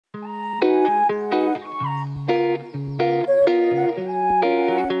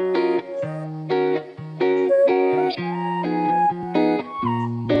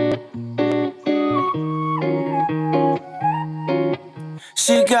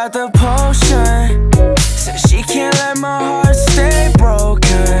got the potion. Said she can't let my heart stay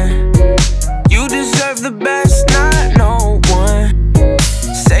broken. You deserve the best, not no one.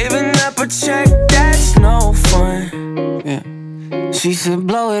 Saving up a check, that's no fun. Yeah. She said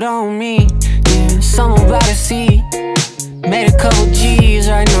blow it on me. Yeah, someone about to see. Made a couple G's,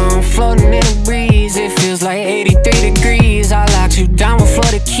 right now I'm floating in the breeze. It feels like 83 degrees. I locked you down with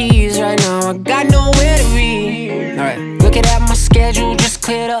Florida keys. Right now I got nowhere to be. Alright, looking at my schedule, just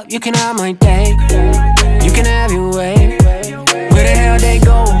cleared up. You can have my day, you can have your way. Where the hell they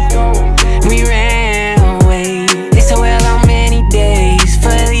go? We ran away. They said well how many days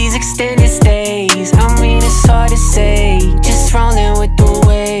for these extended stays? I mean it's hard to say, just rolling with the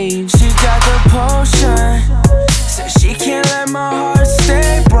waves. She got the potion. She can't let my heart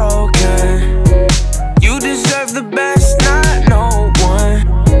stay broken. You deserve the best, not no one.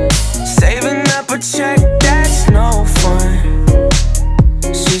 Saving up a check, that's no fun.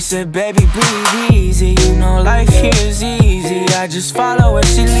 She said, baby, breathe easy. You know life here is easy. I just follow where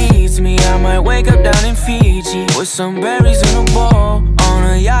she leads me. I might wake up down in Fiji with some berries in a bowl, on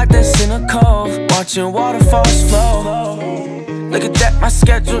a yacht that's in a cove, watching waterfalls flow. Look at that, my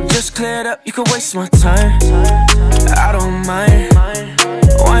schedule just cleared up. You can waste my time, I don't mind.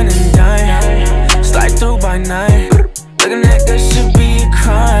 Wine and dine, slide through by night. Looking at this should be a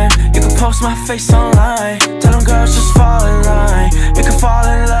crime. You can post my face online, tell them girls just fall in line. We can fall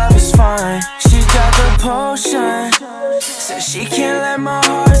in love, it's fine. She got the potion. Said she can't let my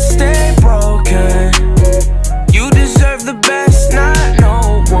heart stay broken. You deserve the best, not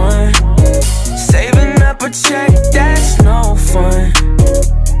no one. Saving up a check, that's no fun.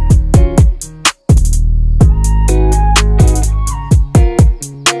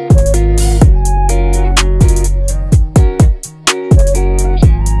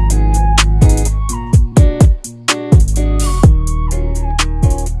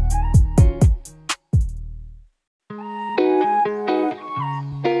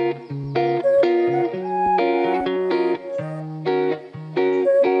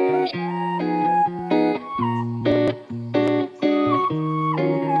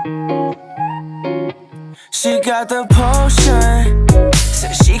 She got the potion.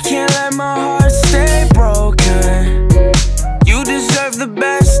 Said she can't let my heart stay broken. You deserve the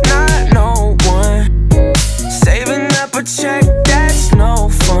best, not no one. Saving up a check, that's no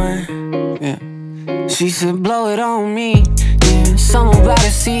fun. Yeah. She said blow it on me. Yeah, someone about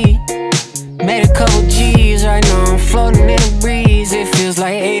to see. Made a couple G's, right now I'm floating in the breeze. It feels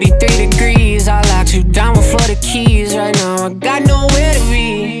like 83 degrees. I locked you down with Florida keys. Right now I got nowhere to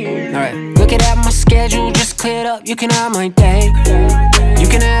be. Alright, looking at my schedule, just cleared up. You can have my day, you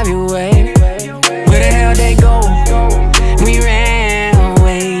can have your way. Where the hell they go? We ran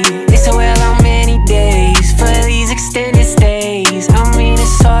away. They said well how many days for these extended stays? I mean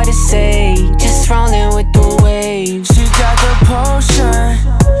it's hard to say, just rolling with the waves. She got the potion.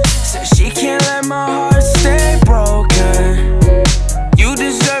 Said she can't let my heart stay broken. You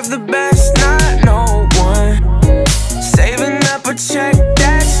deserve the best, not no one. Saving up a check,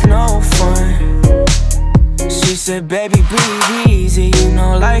 that's no fun. She said, baby, breathe easy. You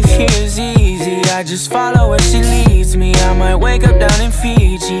know life here is easy. I just follow where she leads me. I might wake up down in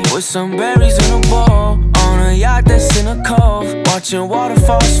Fiji with some berries in a bowl, on a yacht that's in a cove, watching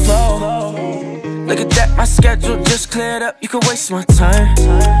waterfalls flow. Look at that, my schedule just cleared up. You can waste my time,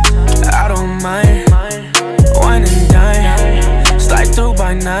 I don't mind. Wine and dine, slide through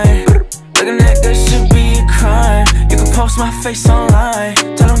by night. Looking at this should be a crime. You can post my face online,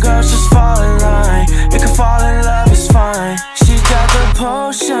 tell them girls just fall in line. We can fall in love, it's fine. She got the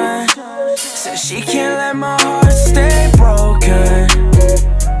potion. Said she can't let my heart stay broken.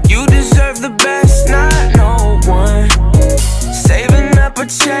 You deserve the best, not no one. Saving up a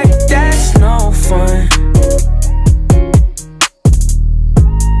check, that's no fun.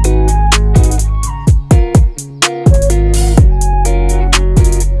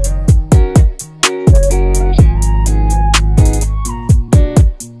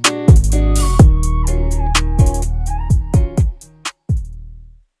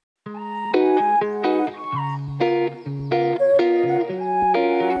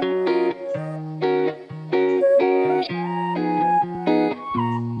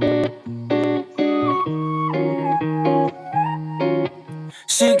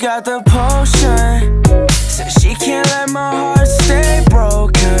 She got the potion. Said she can't let my heart stay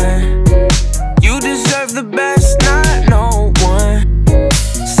broken. You deserve the best, not no one.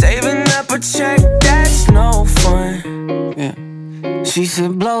 Saving up a check, that's no fun. Yeah. She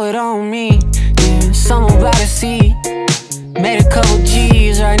said blow it on me. Yeah, someone about to see. Made a couple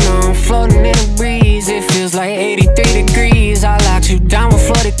G's, right now I'm floating in the breeze. It feels like 83 degrees. I locked you down with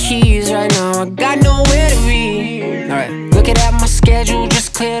Florida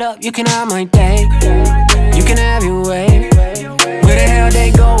up, you can have my day. You can have your way. Where the hell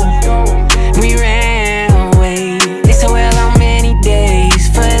they go? We ran away. They said, well, how many days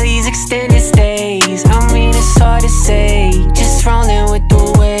for these extended stays? I mean, it's hard to say, just rolling with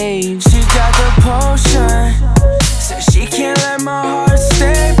the waves. She got the potion, said she can't let my heart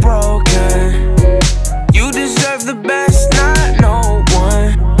stay broken. You deserve the best, not no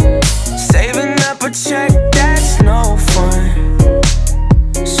one. Saving up a check, that's no fun.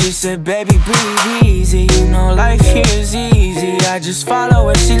 She said, baby, breathe easy. You know life here is easy. I just follow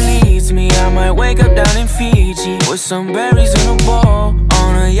where she leads me. I might wake up down in Fiji with some berries in a bowl,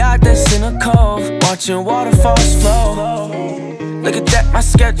 on a yacht that's in a cove, watching waterfalls flow. Look at that, my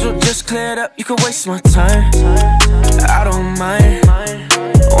schedule just cleared up. You could waste my time, I don't mind.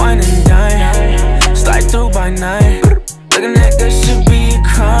 Wine and dine, slide through by night. Looking at this should be a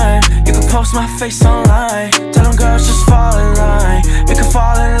crime. You can post my face online, tell them girls just fall in line. We can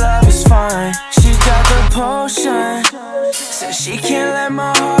fall in love, it's fine. She got the potion, said she can't let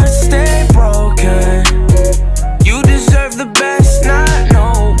my heart stay broken. You deserve the best, not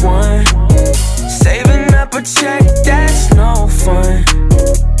no one. Saving up a check, that's no fun.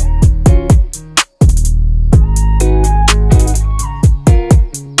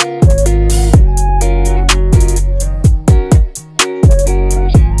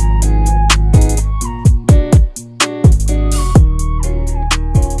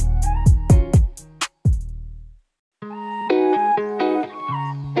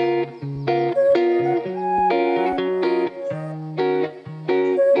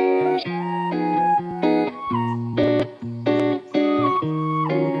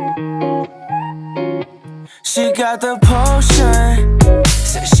 She got the potion,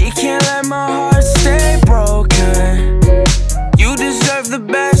 said she can't let my heart stay broken. You deserve the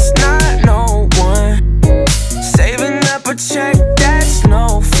best, not no one. Saving up a check, that's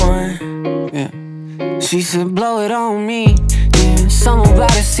no fun. Yeah. She said, blow it on me. Yeah, something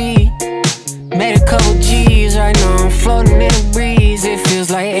about to see. Made a couple G's, right now I'm floating in a breeze. It feels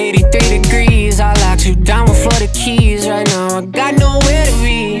like 83 degrees. I locked you down with Florida Keys. Right now I got nowhere to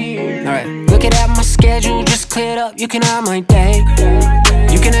be. Alright, looking at my schedule just cleared up. You can have my day,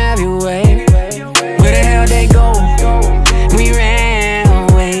 you can have your way. Where the hell they go? We ran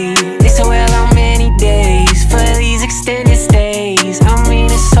away. They said, well, how many days for these extended stays? I mean,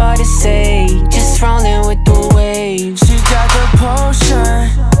 it's hard to say, just rolling with the waves. She got the potion,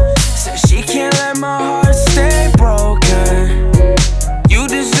 said she can't let my heart stay broken. You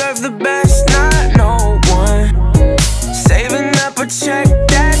deserve the best, not no one. Saving up a check,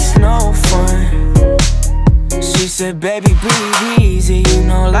 that's no fun. She said, baby, breathe easy. You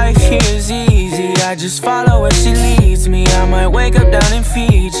know life here is easy. I just follow where she leads me. I might wake up down in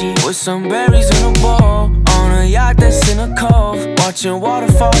Fiji with some berries in a bowl, on a yacht that's in a cove, watching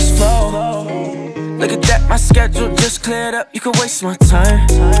waterfalls flow. Look at that, my schedule just cleared up. You could waste my time,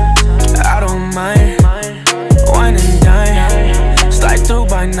 I don't mind. Wine and dine, slide through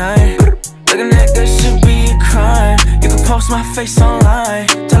by night. Looking at this should be a crime. You can post my face online,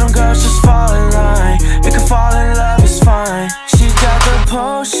 tell them girls just fall in line. We can fall in love, it's fine. She got the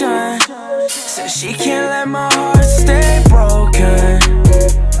potion, said she can't let my heart stay broken.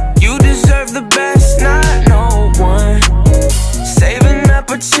 You deserve the best, not no one. Saving up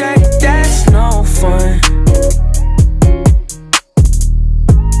a check, that's no fun.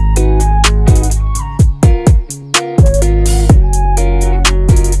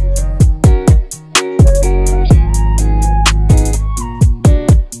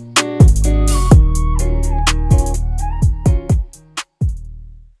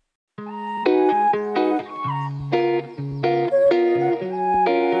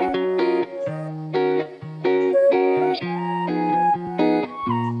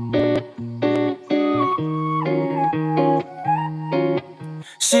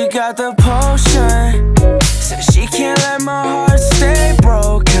 She got the potion, said she can't let my heart stay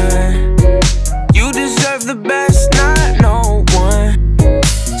broken. You deserve the best, not no one.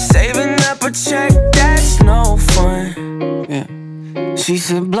 Saving up a check, that's no fun. Yeah. She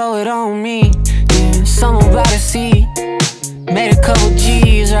said, blow it on me. Yeah, something about to see. Made a couple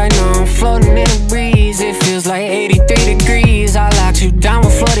G's, right now I'm floating in a breeze. It feels like 83 degrees. I locked you down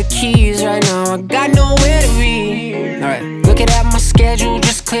with Florida Keys. Right now I got nowhere to be. Alright, looking at my schedule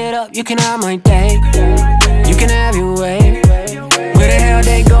just cleared up. You can have my day, you can have your way. Where the hell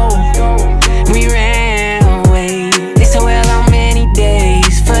they go? We ran away. They said, well, how many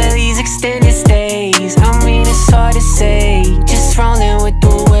days for these extended stays? I mean, it's hard to say, just rolling with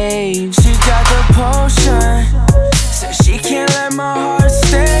the waves. She got the potion, said she can't let my heart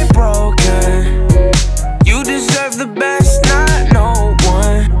stay broken. You deserve the best, not no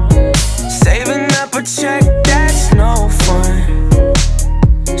one.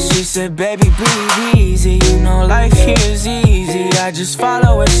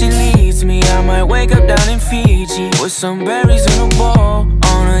 follow where she leads me. I might wake up down in Fiji with some berries in a bowl,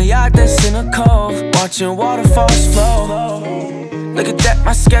 on a yacht that's in a cove, watching waterfalls flow. Look at that,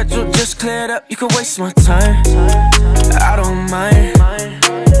 my schedule just cleared up. You could waste my time, I don't mind.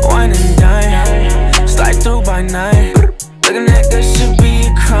 Wine and dine, slide through by night. Looking at that should be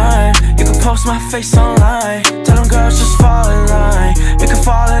a crime. You can post my face online, tell them girls just fall in line. We can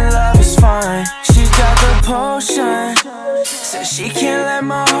fall in love, it's fine. She got the potion, says she can't let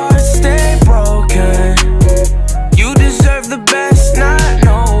my heart stay broken. You deserve the best, not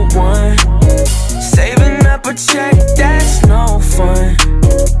no one. Saving up a check, that's no fun.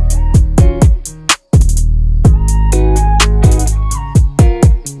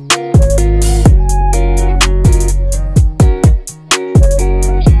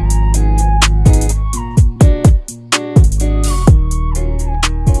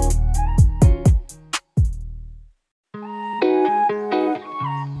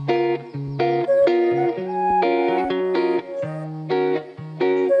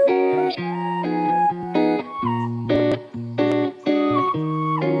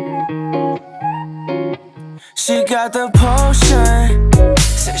 She got the potion,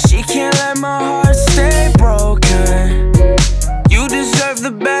 says she can't let my heart stay broken. You deserve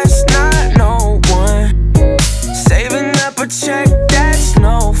the best, not no one. Saving up a check, that's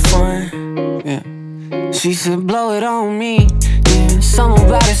no fun. Yeah. She said blow it on me, yeah, someone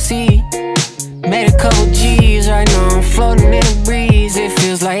about to see. Made a couple G's, right now I'm floating in a breeze. It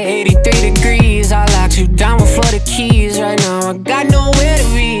feels like 83 degrees. I locked you down with Florida keys. Right now I got nowhere to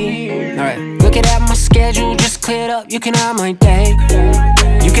be. Alright, looking at my schedule just cleared up. You can have my day,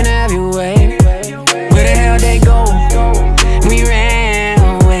 you can have your way. Where the hell they go? We ran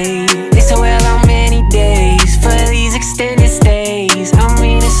away. They said well how many days for these extended stays? I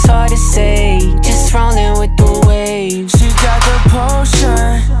mean it's hard to say, just rolling with the waves. She got the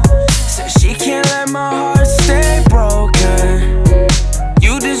potion, says she can't let my heart stay broken.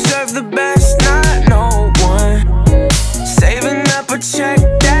 You deserve the best, not no one. Saving up a check,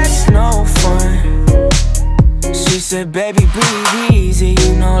 that's no fun. She said baby breathe easy,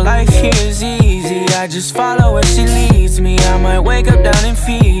 you know life here is easy. I just follow where she leads me. I might wake up down in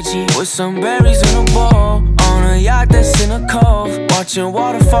Fiji with some berries in a bowl, on a yacht that's in a cove, watching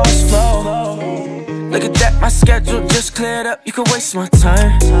waterfalls flow. Look at that, my schedule just cleared up. You could waste my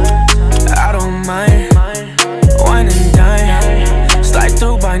time, I don't mind. Wine and dine, slide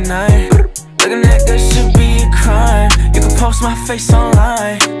through by night. Looking at that should be a crime. You can post my face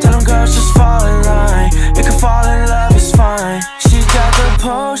online, tell them girls just fall in line. We can fall in love, it's fine. She got the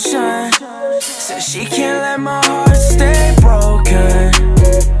potion, says she can't let my heart stay broken.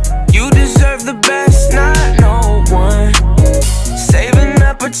 You deserve the best, not no one. Saving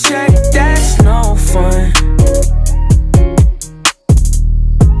up a check, that's no fun.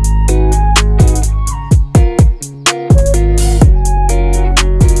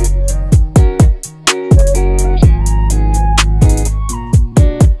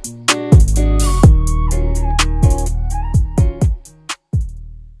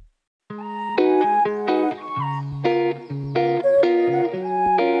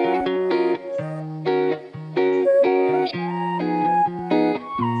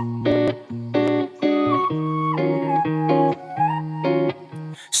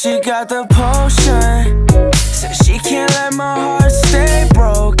 She got the potion, says she can't let my heart stay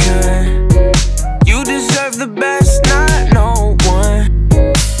broken. You deserve the best, not no one.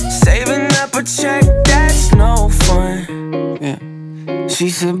 Saving up a check, that's no fun. Yeah. She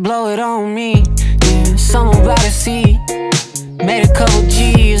said blow it on me, yeah, someone about to see. Made a couple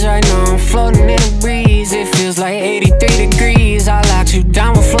G's, right now I'm floating in a breeze. It feels like 83 degrees. I locked you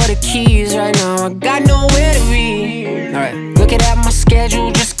down with Florida keys. Right now I got nowhere to be. Alright, looking at my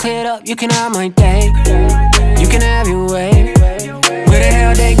schedule just cleared up. You can have my day, you can have your way. Where the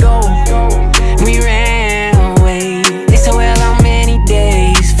hell they go? We ran away. They said well how many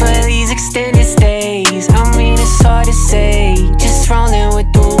days for these extended stays? I mean it's hard to say, just rolling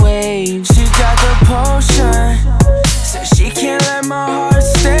with the waves. She got the potion, says she can't let my heart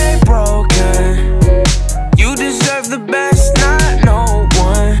stay broken. You deserve the best, not no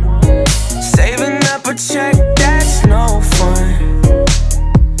one. Saving up a check, that's no fun.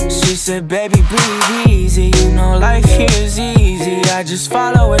 She said baby breathe easy, you know life here is easy. I just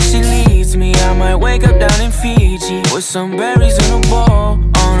follow where she leads me. I might wake up down in Fiji with some berries in a bowl,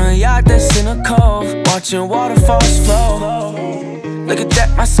 on a yacht that's in a cove, watching waterfalls flow. Look at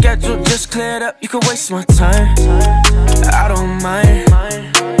that, my schedule just cleared up. You could waste my time, I don't mind.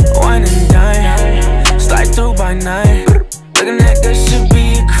 Wine and dine, slide through by night. Looking at that should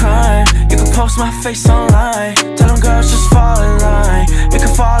be a crime. You can post my face online. Tell them girls just fall in line. We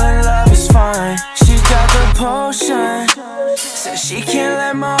can fall in love, it's fine. She got the potion. Says she can't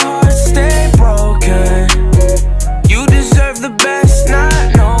let my heart stay broken. You deserve the best,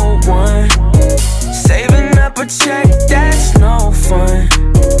 not no one. Saving up a check, that's no fun.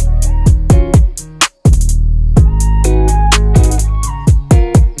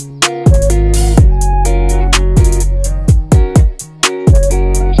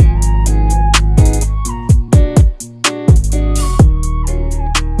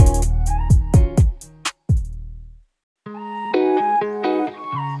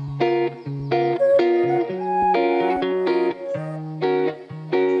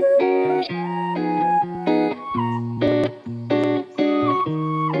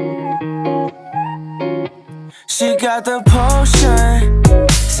 She got the potion.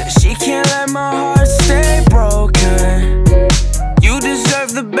 Says she can't let my heart stay broken. You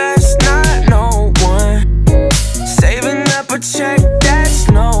deserve the best, not no one. Saving up a check, that's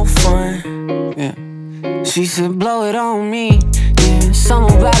no fun. Yeah. She said blow it on me. Yeah,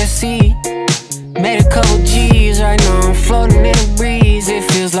 something about to see. Made a couple G's, right now I'm floating in a breeze. It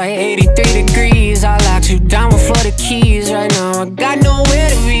feels like 83 degrees. I locked you down with Florida Keys. Right now I got nowhere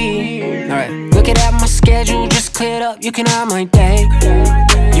to be. Alright, looking at my schedule, just cleared up. You can have my day,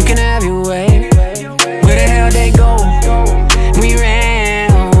 you can have your way. Where the hell they go? We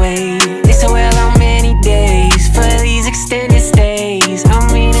ran away. They said well how many days for these extended stays?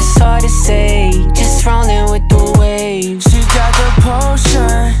 I mean it's hard to say, just rolling with the waves. She got the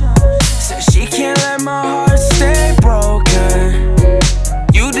potion. Says she can't let my heart stay broken.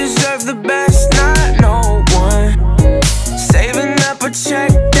 You deserve the best, not no one. Saving up a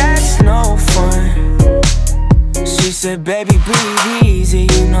check, that's no fun. She said baby breathe easy,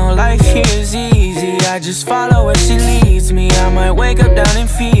 you know life here is easy. I just follow where she leads me. I might wake up down in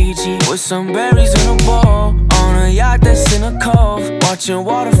Fiji with some berries in a bowl, on a yacht that's in a cove, watching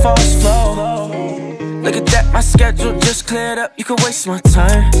waterfalls flow. Look at that, my schedule just cleared up. You could waste my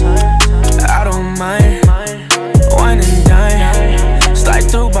time, I don't mind. Wine and dine, slide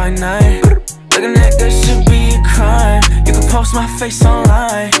through by night. Looking at this should be a crime. You can post my face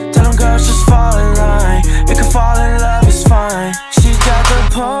online. Tell them girls just fall in line. We can fall in love, it's fine. She got the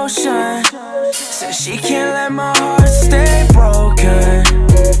potion. Says she can't let my heart stay broken.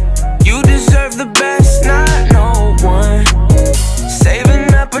 You deserve the best, not no one.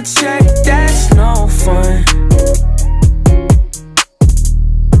 Saving up a check, that's no fun.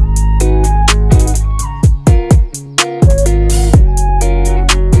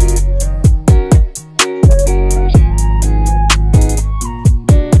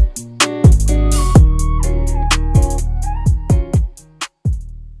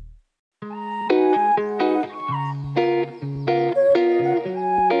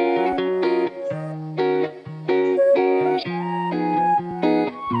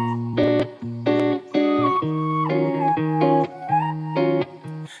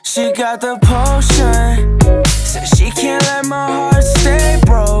 She got the potion. Says she can't let my heart stay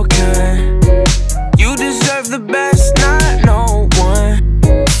broken. You deserve the best, not no one.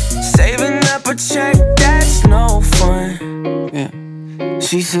 Saving up a check, that's no fun. Yeah.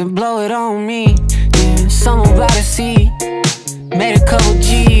 She said blow it on me. Yeah, something about to see. Made a couple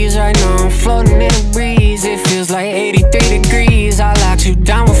G's, right now I'm floating in a breeze. It feels like 83 degrees. I locked you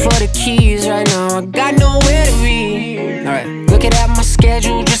down with Florida Keys. Right now I got nowhere to be. Alright, looking at my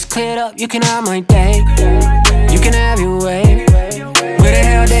schedule, just cleared up. You can have my day, you can have your way. Where the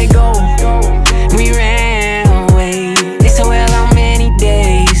hell they go? We ran away. They said well how many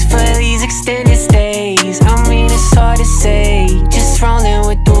days for these extended stays? I mean it's hard to say, just rolling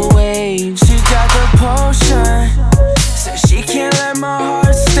with the waves. She got the potion. Says she can't let my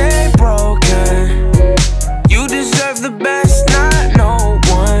heart stay broken. You deserve the best, not no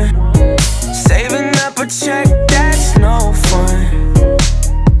one. Saving up a check, that's no fun.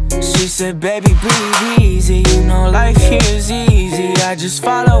 She said baby breathe easy, you know life here is easy. I just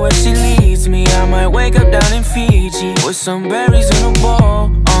follow where she leads me. I might wake up down in Fiji with some berries in a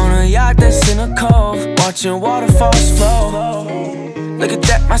bowl, on a yacht that's in a cove, watching waterfalls flow. Look at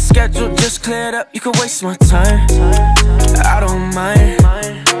that, my schedule just cleared up. You could waste my time, I don't mind.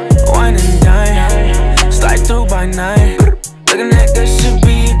 Wine and dine, slide through by night. Looking at this should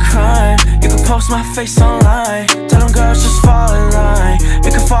be a crime. You can post my face online. Tell them girls just fall in line.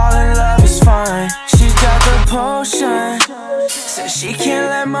 We can fall in love, it's fine. She got the potion. Says she can't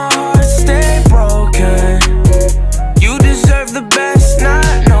let my heart stay broken. You deserve the best,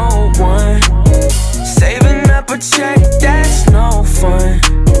 not no one. Saving up a check, that's no fun.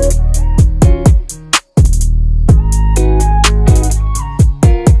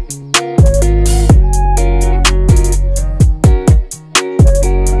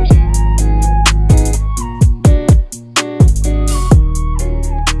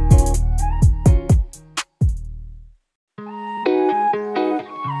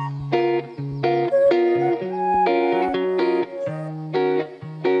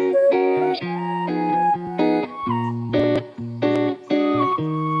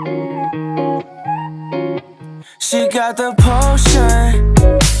 got the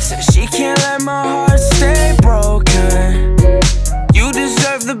potion. Said she can't let my heart stay broken. You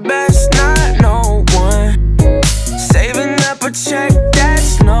deserve the best, not no one. Saving up a check,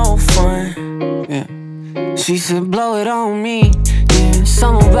 that's no fun. Yeah. She said blow it on me. Yeah,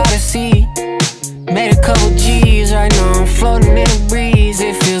 someone by the sea. Made a couple G's, right now I'm floating in a breeze.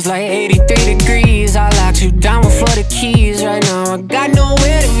 It feels like 83 degrees. I locked you down with Florida keys. Right now I got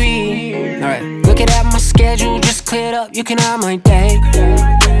nowhere to be. Alright, looking at my schedule, just cleared up. You can have my day,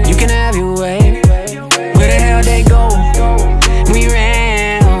 you can have your way. Where the hell they go? We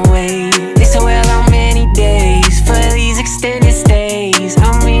ran away. They said well how many days for these extended stays?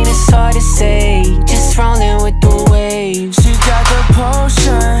 I mean it's hard to say, just rolling with the waves. She got the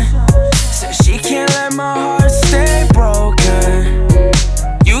potion. Said she can't let my heart stay broken.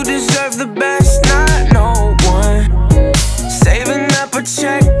 You deserve the best, not no one. Saving up a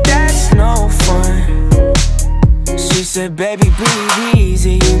check, that's no fun. She said baby breathe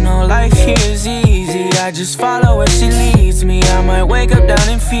easy, you know life here is easy. I just follow where she leads me. I might wake up down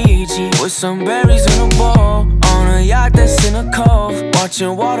in Fiji with some berries in a bowl, on a yacht that's in a cove,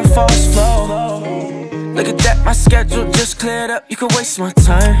 watching waterfalls flow. Look at that, my schedule just cleared up. You could waste my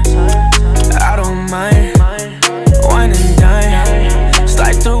time, I don't mind. Wine and dine,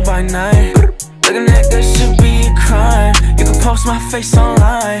 slide through by night. Looking at this should be a crime. You can post my face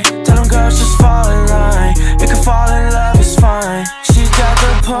online, tell them girls just fall in line. You can fall in love, it's fine. She got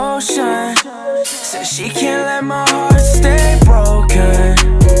the potion. Said she can't let my heart stay broken.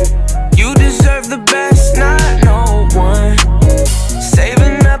 You deserve the best, not no one.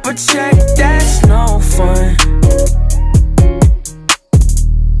 Saving up a check, that's no fun.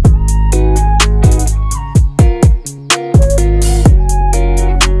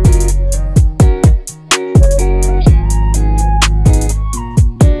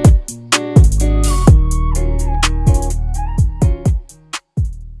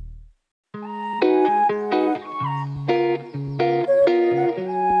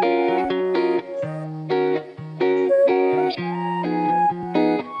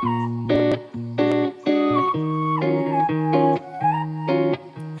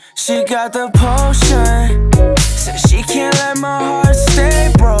 She got the potion. Said she can't let my heart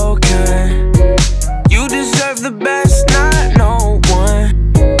stay broken. You deserve the best, not no one.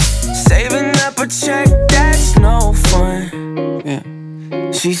 Saving up a check, that's no fun.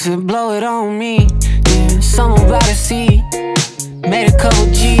 Yeah. She said blow it on me. Yeah, someone by the sea. Made a couple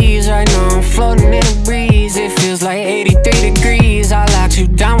G's, right now I'm floating in a breeze. It feels like 83 degrees. I locked you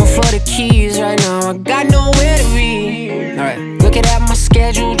down with Florida keys. Right now I got nowhere to be. Alright, looking at my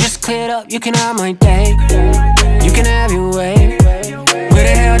schedule, just cleared up. You can have my day, you can have your way. Where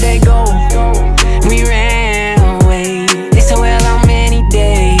the hell they go? We ran away. They said well how many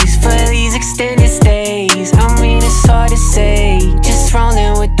days for these extended stays? I mean it's hard to say, just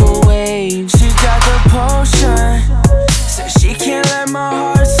rolling with the waves. She got the potion. Said she can't let my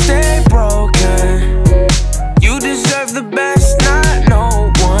heart stay broken. You deserve the best, not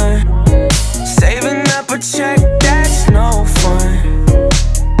no one. Saving up a check, that's no fun.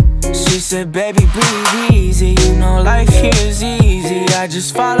 She said baby breathe easy, you know life here is easy. I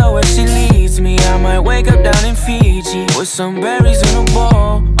just follow where she leads me. I might wake up down in Fiji with some berries in a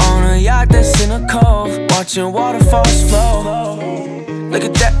bowl, on a yacht that's in a cove, watching waterfalls flow. Look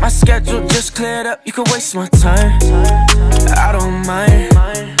at that, my schedule just cleared up. You could waste my time, I don't mind.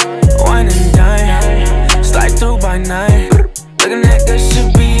 Wine and dine, slide through by night. Looking at this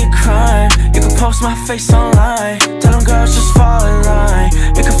should be a crime. You can post my face online, tell them girls just fall in line.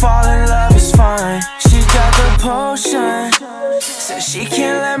 You can fall in love, it's fine. She got the potion. Said she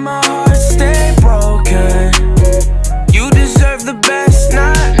can't let my heart stay broken. You deserve the best,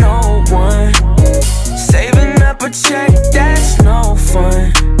 not no one. Saving up a check, that's no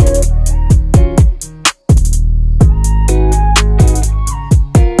fun.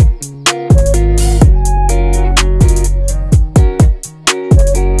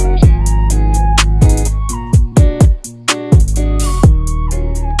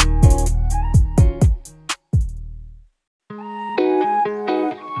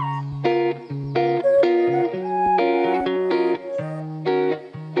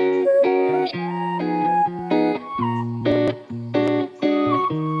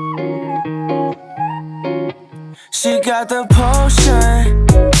 She got the potion.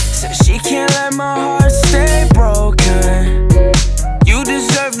 Said she can't let my heart stay broken. You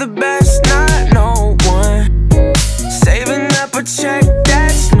deserve the best, not no one. Saving up a check,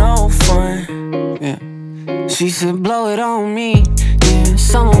 that's no fun. Yeah. She said blow it on me. Yeah,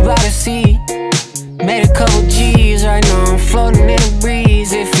 someone by the sea. Made a couple G's, right now I'm floating in a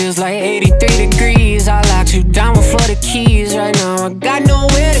breeze. It feels like 83 degrees. I locked you down with Florida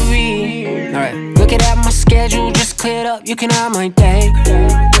can have my day.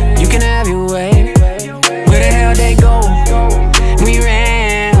 You can have your way. Where the hell they go? We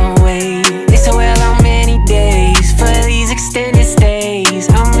ran away. They said, well, how many days for these extended stays?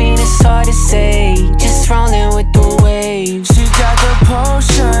 I mean, it's hard to say, just rolling with the waves. She got the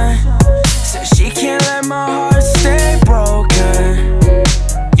potion, said she can't let my heart stay broken.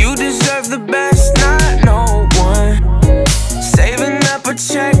 You deserve the best, not no one. Saving up a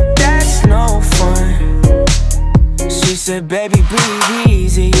check, that's no fun. She said, baby, breathe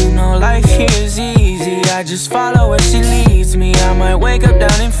easy. You know life here is easy. I just follow where she leads me. I might wake up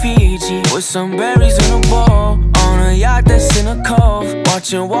down in Fiji with some berries in a bowl, on a yacht that's in a cove,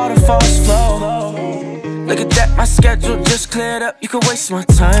 watching waterfalls flow. Look at that, my schedule just cleared up. You can waste my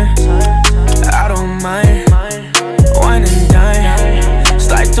time, I don't mind. Wine and dine,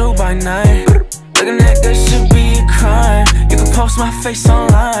 slide through by 9. Looking at this should be a crime. You can post my face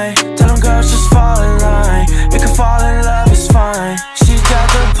online, tell them girls just fall in line. We can fall in love, it's fine. She got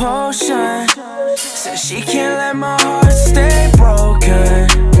the potion, says she can't let my heart stay broken.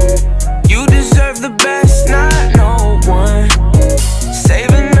 You deserve the best, not no one.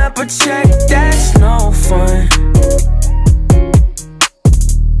 Saving up a check, that's no fun.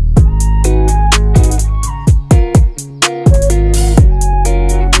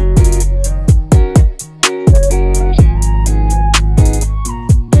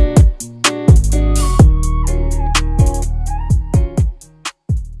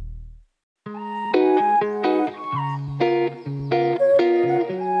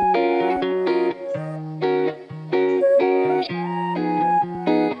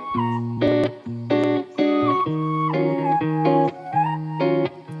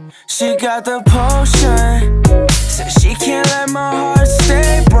 She got the potion, says she can't let my heart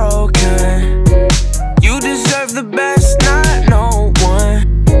stay broken. You deserve the best, not no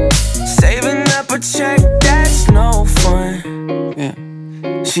one. Saving up a check, that's no fun.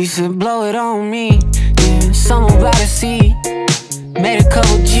 Yeah. She said, blow it on me. Yeah, something about to see. Made a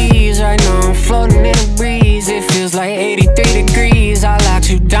couple G's, right now I'm floating in a breeze. It feels like 83 degrees. I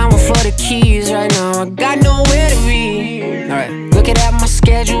locked you down with Florida Keys. Right now I got nowhere to be. Alright, looking at my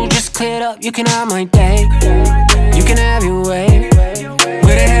schedule just cleared up. You can have my day, you can have your way.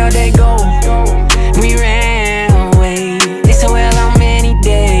 Where the hell they go? We ran away. They said, well, how many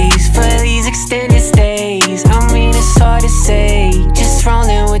days for these extended stays? I mean, it's hard to say, just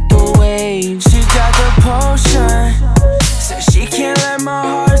rolling with the waves. She got the potion, says she can't let my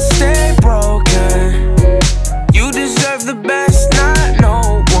heart stay broken. You deserve the best, not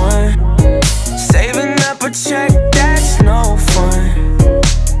no one. Saving up a check, that's no fun.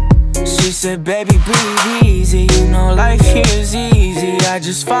 She said, baby, breathe easy. You know life here is easy. I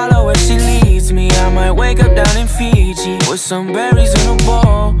just follow where she leads me. I might wake up down in Fiji with some berries in a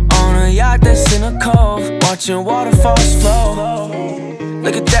bowl, on a yacht that's in a cove, watching waterfalls flow.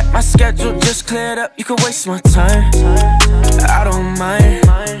 Look at that, my schedule just cleared up. You can waste my time, I don't mind.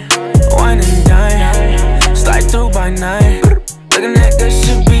 Wine and dine, slide through by 9. Looking at this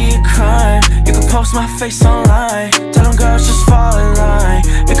should be a crime. You can post my face online, tell them girls just fall in line.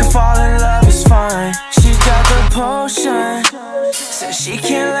 We can fall in love, it's fine. She got the potion, says she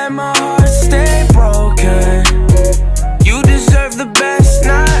can't let my heart stay broken. You deserve the best,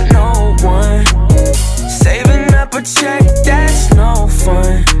 not no one. Saving up a check, that's no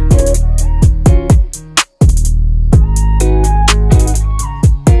fun.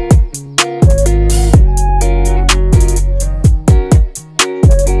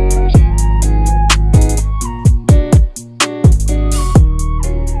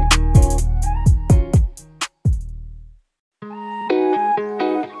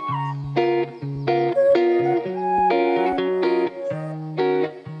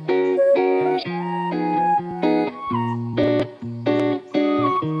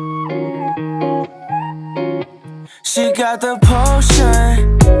 She got the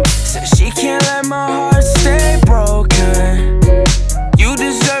potion, says she can't let my heart stay broken. You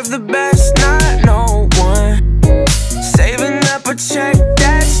deserve the best, not no one. Saving up a check,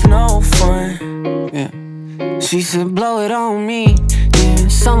 that's no fun. Yeah. She said, blow it on me. Yeah,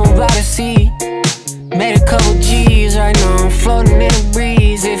 something about to see. Made a couple G's, right now I'm floating in a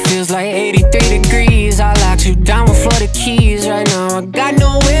breeze. It feels like 83 degrees. I locked you down with Florida Keys. Right now I got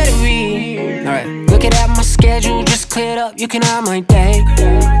nowhere to be. Alright, looking at my schedule just cleared up. You can have my day,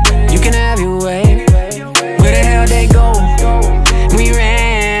 you can have your way. Where the hell they go? We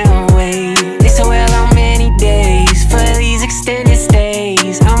ran away. They said, well, how many days for these extended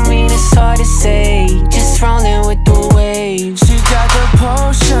stays? I mean, it's hard to say, just rolling with the waves. She got the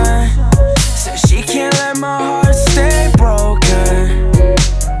potion, says she can't let my heart stay broken.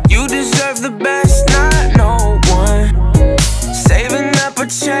 You deserve the best, not no one.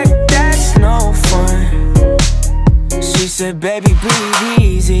 said, baby, breathe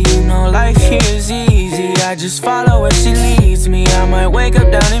easy. You know life here is easy. I just follow where she leads me. I might wake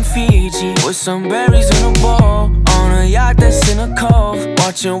up down in Fiji with some berries in a bowl, on a yacht that's in a cove,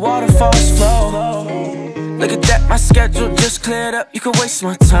 watching waterfalls flow. Look at that, my schedule just cleared up. You can waste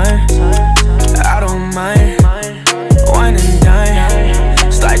my time, I don't mind. Wine and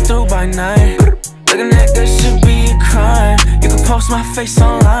dine, slide through by night. Looking at this should be a crime. You can post my face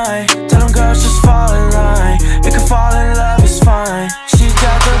online, tell them girls just fall in line. We can fall in love, it's fine. She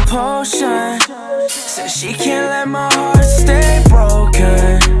got the potion, says she can't let my heart stay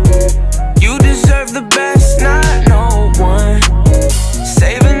broken. You deserve the best, not no one.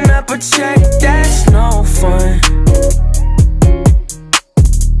 Saving up a check, that's no fun.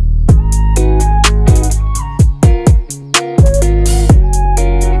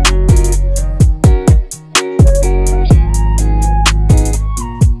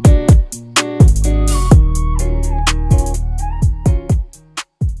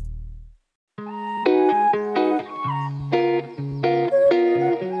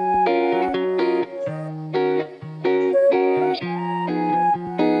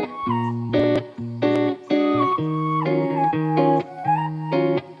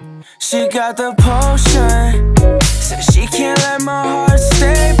 She got the potion, says she can't let my heart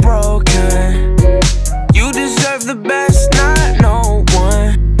stay broken. You deserve the best, not no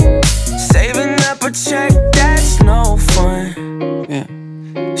one. Saving up a check, that's no fun.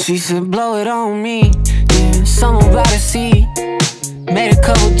 Yeah. She said blow it on me, yeah, something about the sea. Made a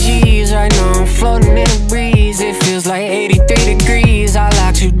couple G's, right now I'm floating in a breeze. It feels like 83 degrees. I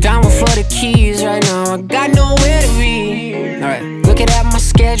locked you down with Florida Keys. Right now I got nowhere to be. Alright, looking at my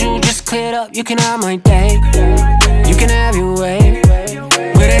schedule just cleared up. You can have my day, you can have your way.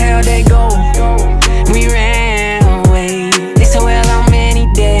 Where the hell they go? We ran away. They said well how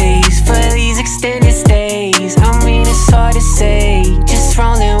many days for these extended stays? I mean it's hard to say, just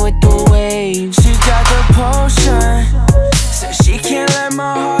rolling with the waves. She got the potion, says she can't let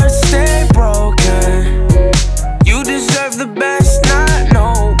my heart stay broken. You deserve the best, not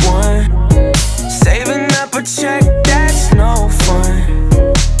no one. Saving up a check, that's no fun.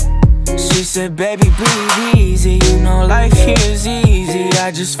 She said, baby, breathe easy. You know life here is easy.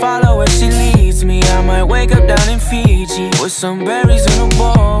 I just follow where she leads me. I might wake up down in Fiji with some berries in a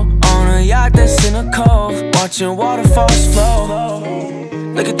bowl, on a yacht that's in a cove, watching waterfalls flow.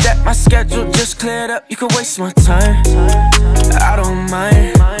 Look at that, my schedule just cleared up. You can waste my time, I don't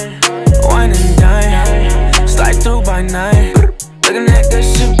mind. Wine and dine, slide through by night. Looking at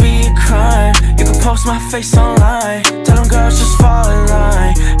this should be a crime. You can post my face online, tell them girls just fall in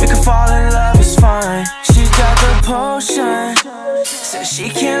line. We can fall in love, it's fine. She got the potion, says she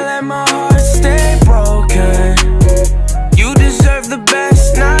can't let my heart stay broken. You deserve the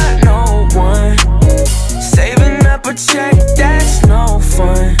best, not no one. Saving up a check, that's no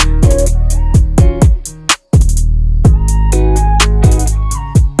fun.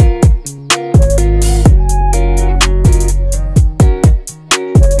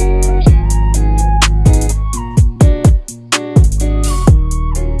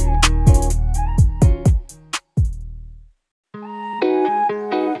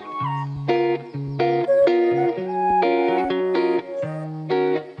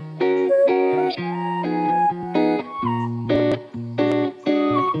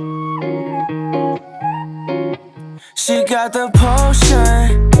 She got the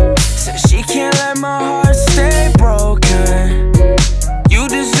potion, says she can't let my heart stay broken. You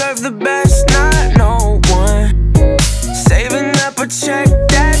deserve the best, not no one. Saving up a check,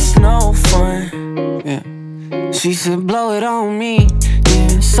 that's no fun. Yeah. She said blow it on me,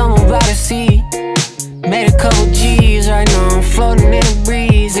 yeah, something about the sea. Made a couple G's, right now I'm floating in a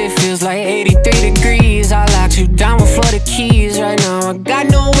breeze. It feels like 83 degrees. I locked you down with Florida Keys. Right now I got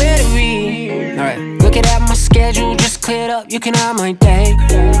nowhere to be. Alright, looking at my schedule just cleared up. You can have my day,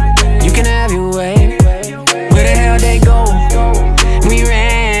 you can have your way. Where the hell they go? We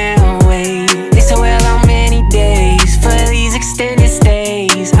ran away. They said well how many days for these extended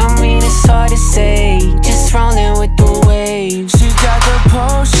stays? I mean it's hard to say, just rolling with the waves. She got the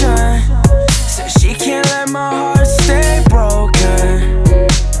potion, says she can't let my heart stay broken.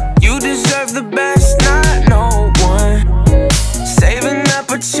 You deserve the best, not no one. Saving up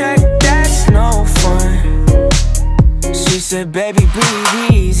a check, that's no fun. She said, baby,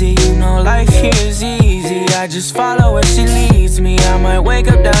 breathe easy. You know life here is easy. I just follow where she leads me. I might wake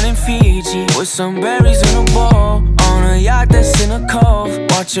up down in Fiji with some berries in a bowl, on a yacht that's in a cove,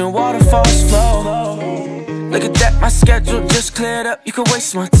 watching waterfalls flow. Look at that, my schedule just cleared up. You can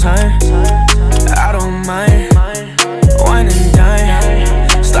waste my time, I don't mind. Wine and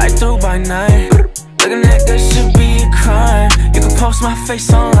dine, slide through by night. Looking at this should be a crime. post my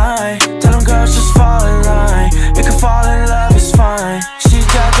face online. Tell them girls just fall in line. We can fall in love, it's fine. She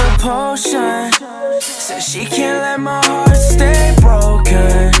got the potion. Said she can't let my heart stay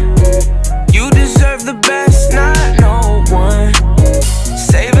broken. You deserve the best, not no one.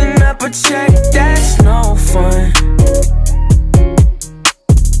 Saving up a check, that's no fun.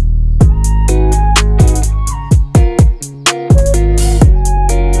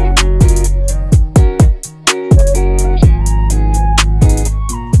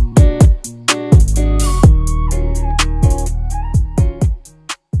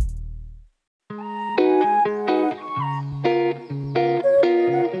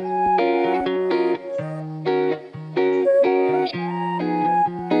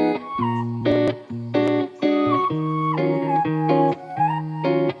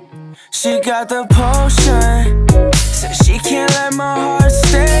 She got the potion. Said she can't let my heart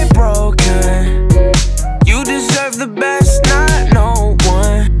stay broken. You deserve the best, not no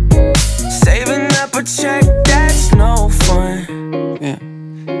one. Saving up a check, that's no fun.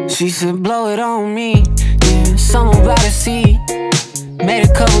 Yeah. She said blow it on me. Yeah, someone about to see. Made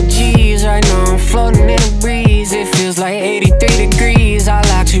a couple G's, right now I'm floating in the breeze. It feels like 83 degrees. I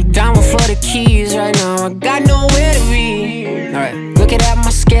locked you down with Florida keys. Right now I got nowhere to be. Alright, looking at my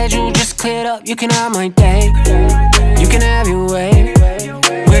schedule, just cleared up. You can have my day, you can have your way.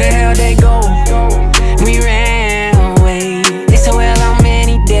 Where the hell they go? We ran away. They said well how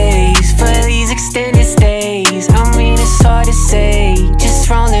many days for these extended stays? I mean it's hard to say, just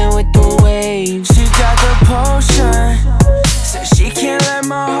rolling with the waves. She got the potion. Said she can't let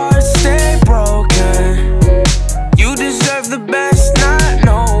my heart stay broken. You deserve the best, not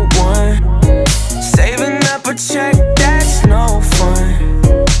no one. Saving up a check, that's no fun.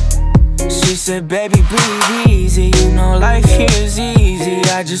 She said baby breathe easy, you know life here is easy.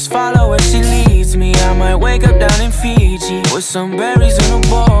 I just follow where she leads me. I might wake up down in Fiji with some berries in a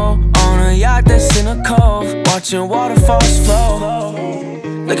bowl, on a yacht that's in a cove, watching waterfalls flow.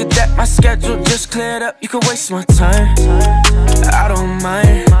 Look at that, my schedule just cleared up. You can waste my time, I don't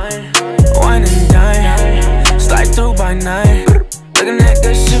mind. Wine and dine, slide through by 9. Looking at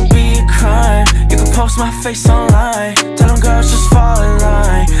this should be a crime. You can post my face online. Tell them girls just fall in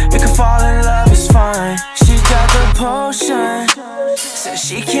line. We can fall in love, it's fine. She got the potion. Said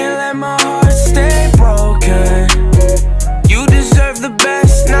she can't let my heart stay broken. You deserve the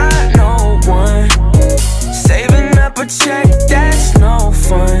best, not no one. Saving up a check, that's no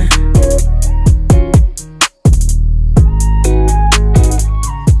fun.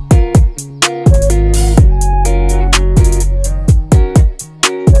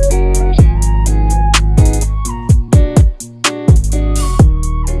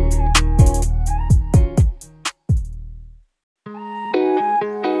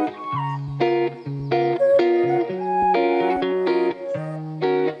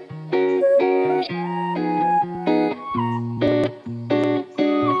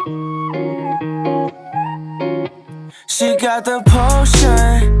 She got the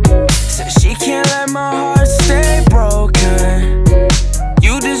potion. Said she can't let my heart stay broken.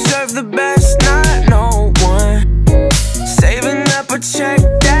 You deserve the best, not no one. Saving up a check,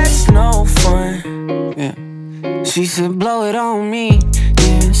 that's no fun. Yeah. She said blow it on me.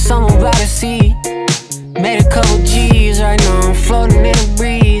 Yeah, someone about to see. Made a couple G's, right now I'm floating in the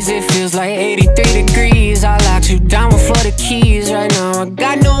breeze. It feels like 83 degrees. I locked you down with Florida keys. Right now I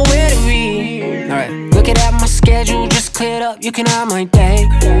got nowhere to be. Alright, looking at my schedule, just cleared up. You can have my day,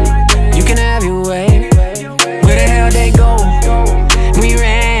 you can have your way. Where the hell they go? We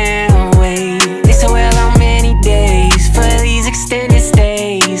ran away. They said well how many days for these extended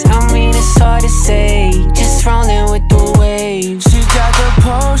stays? I mean it's hard to say, just rolling with the waves. She got the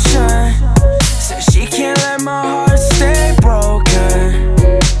potion. Said she can't let my heart stay broken.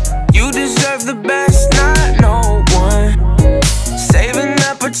 You deserve the best, not no one. Saving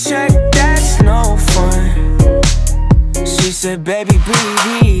up a check, that's no fun. She said baby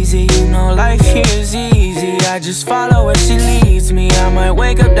breathe easy, you know life here is easy. I just follow where she leads me. I might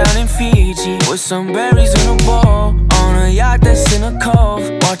wake up down in Fiji with some berries in a bowl, on a yacht that's in a cove,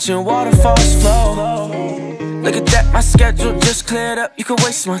 watching waterfalls flow. Look at that, my schedule just cleared up. You can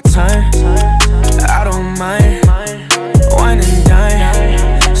waste my time, I don't mind. Wine and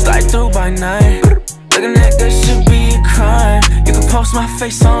dine, slide through by 9. Looking at this should be a crime. You can post my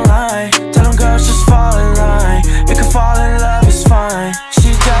face online. Tell them girls just fall in line. We can fall in love, it's fine.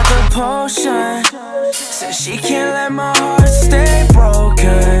 She got the potion. Said she can't let my heart stay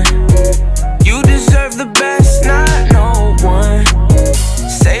broken. You deserve the best, not no one.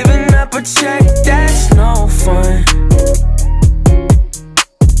 Saving up a check, that's no fun.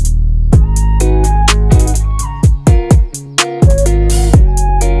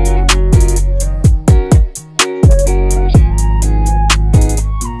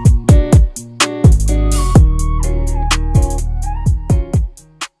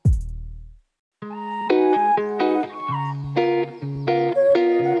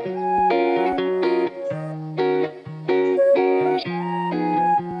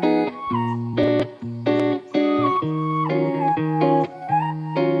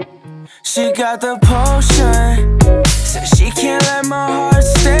 She got the potion, said she can't let my heart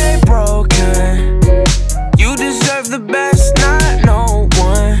stay broken. You deserve the best, not no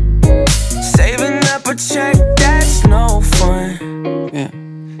one. Saving up a check, that's no fun.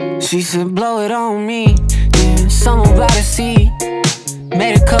 Yeah. She said blow it on me, yeah, something about to see.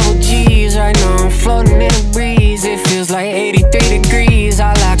 Made a couple G's, right now I'm floating in the breeze. It feels like 83 degrees.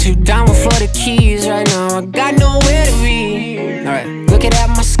 I locked you down with Florida keys. Right now I got nowhere to be. Alright, looking at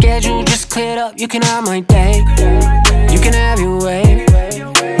my schedule, just cleared up. You can have my day, you can have your way.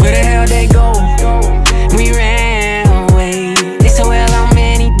 Where the hell they go? We ran away. They said well how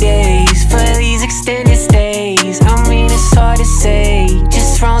many days for these extended stays? I mean it's hard to say,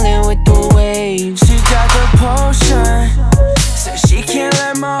 just rolling with the waves. She got the potion, said she can't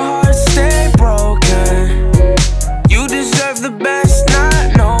let my heart stay broken. You deserve the best,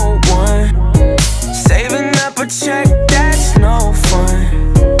 not no one. Saving up a check, that's no fun.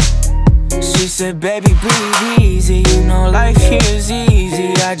 She said baby breathe easy, you know life here is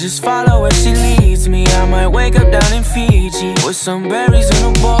easy. I just follow where she leads me. I might wake up down in Fiji with some berries in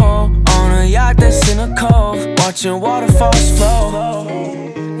a bowl, on a yacht that's in a cove, watching waterfalls flow.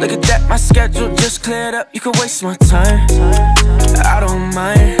 Look at that, my schedule just cleared up. You could waste my time, I don't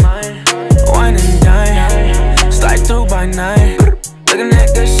mind. Wine and dine, slide through by 9. Looking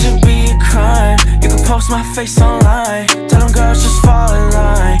at this should be a crime. You could post my face online, tell them girls just fall in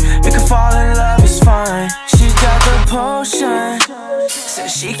line. We could fall in love, it's fine. She got the potion, said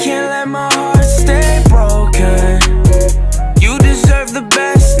she can't let my heart stay broken. You deserve the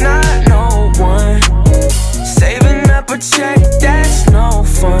best, not no one. Saving up a check, that's no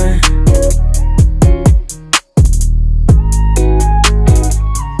fun.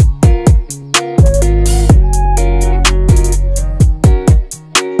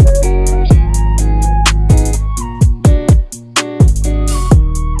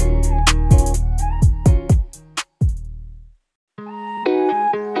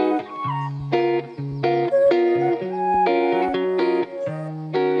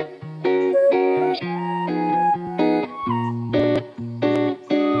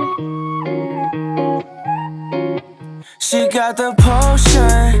 She got the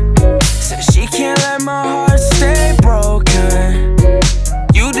potion, said she can't let my heart stay broken.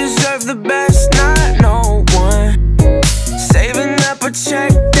 You deserve the best, not no one. Saving up a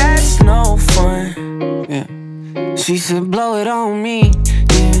check, that's no fun. Yeah. She said blow it on me,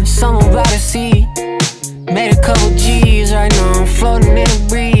 yeah, something about to see. Made a couple G's, right now I'm floating in the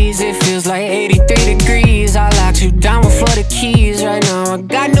breeze. It feels like 83 degrees. I locked you down with Florida keys. Right now I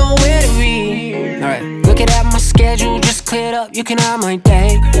got nowhere to be. Alright, looking at my schedule, just cleared up. You can have my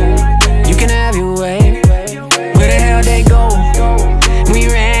day, you can have your way. Where the hell they go? We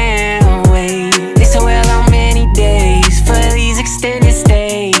ran away. They said well how many days for these extended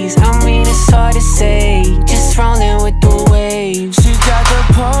stays? I mean it's hard to say, just rolling with the waves. She got the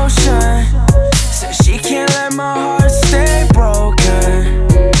potion, said she can't let my heart stay broken.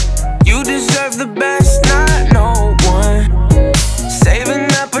 You deserve the best, not no one. Saving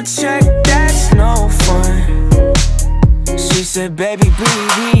up a check, that's no fun. She said baby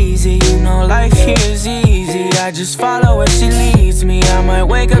breathe easy, you know life here is easy. I just follow where she leads me. I might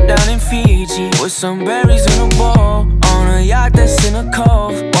wake up down in Fiji with some berries in a bowl, on a yacht that's in a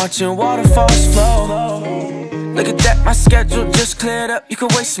cove, watching waterfalls flow. Look at that, my schedule just cleared up. You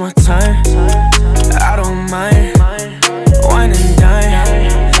could waste my time, I don't mind. Wine and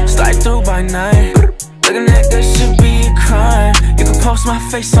dine, slide through by 9. Looking at this should be a crime. You could post my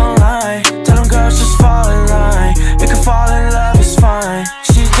face online, tell them girls just fall in line. We could fall in love, it's fine.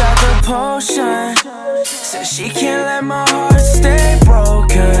 She got the potion, said she can't let my heart stay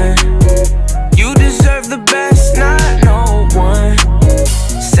broken. You deserve the best, not no one.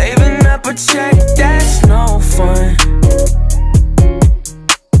 Saving up a check, that's no fun.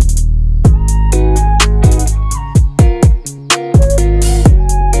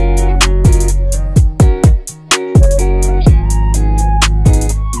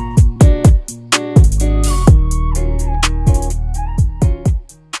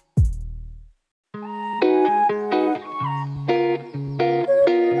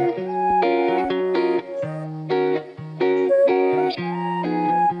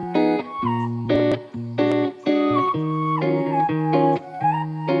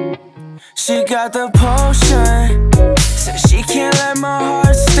 She got the potion, said she can't let my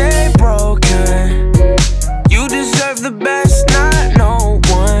heart stay broken. You deserve the best, not no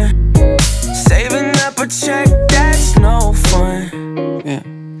one. Saving up a check, that's no fun.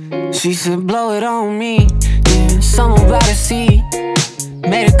 Yeah. She said blow it on me, yeah, something about to see.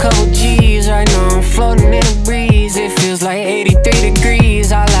 Made a couple G's, right now I'm floating in the breeze. It feels like 83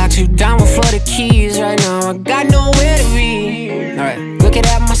 degrees. I locked you down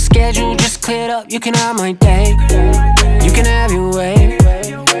You can have my day, you can have your way.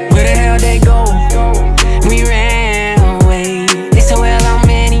 Where the hell they go? We ran away. They said, well, how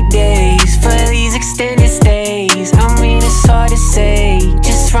many days for these extended stays? I mean, it's hard to say,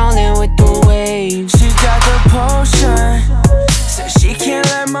 just rolling with the waves. She got the potion, said she can't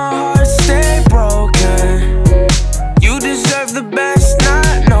let my heart stay broken. You deserve the best,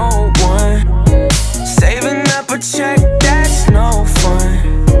 not no one. Saving up a check, that's no fun.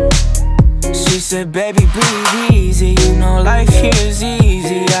 She said, baby, breathe easy. You know life here is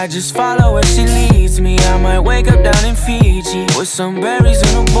easy. I just follow where she leads me. I might wake up down in Fiji with some berries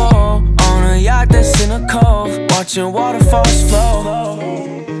in a bowl, on a yacht that's in a cove, watching waterfalls flow.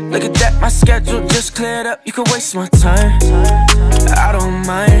 Look at that, my schedule just cleared up. You can waste my time, I don't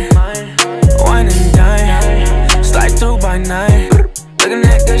mind. Wine and dine, slide through by night. Looking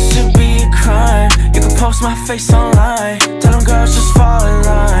at this should be a crime. You can post my face online, tell them girls just fall in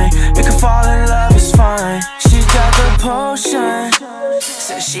line. We can fall in love, it's fine. She got the potion,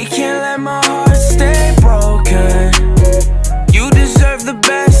 said she can't let my heart stay broken. You deserve the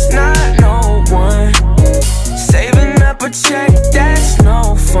best, not no one. Saving up a check, that's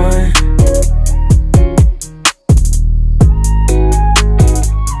no fun.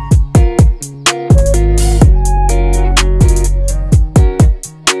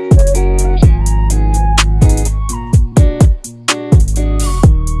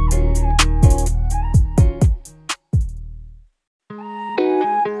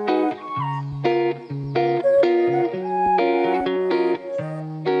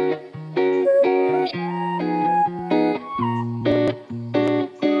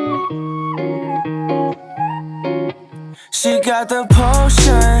 She got the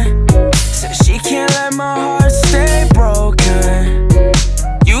potion, said she can't let my heart stay broken.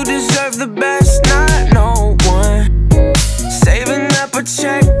 You deserve the best, not no one. Saving up a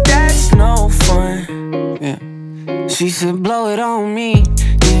check, that's no fun. Yeah. She said, blow it on me,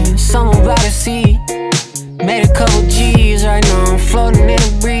 yeah, something about the sea. Made a couple G's, right now I'm floating in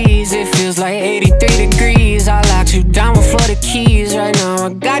the breeze. It feels like 83 degrees. I locked you down with Florida keys. Right now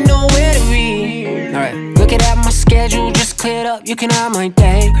I got nowhere to be. Alright, looking at my schedule just cleared up. You can have my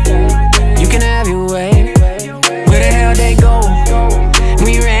day, you can have your way. Where the hell they go?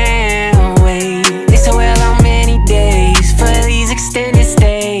 We ran away. They said, well, how many days for these extended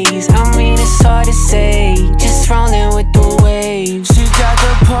stays? I mean, it's hard to say, just rolling with the waves. She got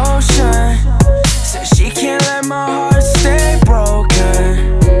the potion, said she can't let my heart stay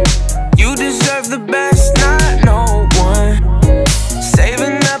broken. You deserve the best, not no one.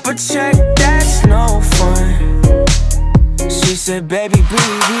 Saving up a check, that's no fun. She said, baby,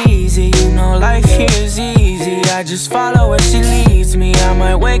 breathe easy. You know life here is easy. I just follow where she leads me. I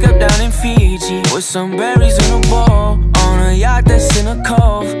might wake up down in Fiji with some berries in a bowl, on a yacht that's in a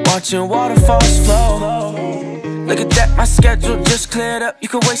cove, watching waterfalls flow. Look at that, my schedule just cleared up. You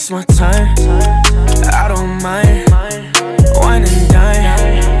can waste my time, I don't mind. Wine and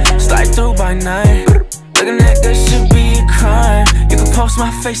dine, slide through by night. Looking at this should be a crime. You can post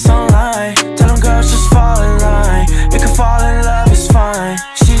my face online, tell them girls just fall in line. We can fall in love, it's fine.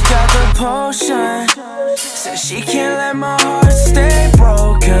 She got the potion, said she can't let my heart stay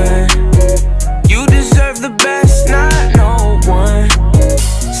broken. You deserve the best, not no one.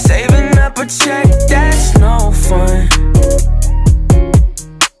 Saving up a check, that's no fun.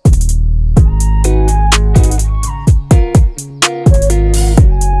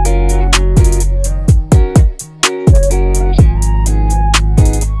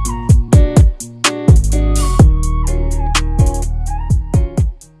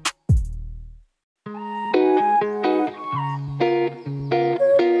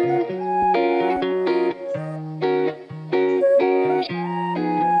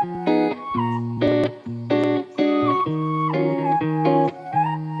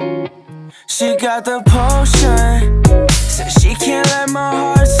 She got the potion, said she can't let my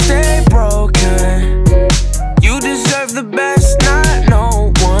heart stay broken. You deserve the best, not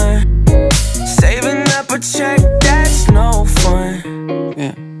no one. Saving up a check, that's no fun.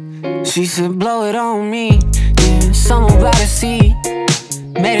 Yeah. She said, blow it on me, yeah, something about the sea.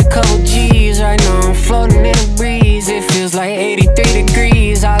 Made a couple G's, right now I'm floating in the breeze. It feels like 83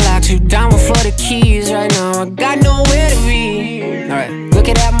 degrees. I locked you down with Florida keys. Right now I got nowhere to be. Alright,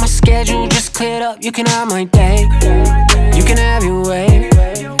 looking at my schedule just cleared up. You can have my day, you can have your way.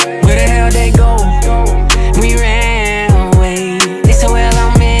 Where the hell they go? We ran away. They said, well,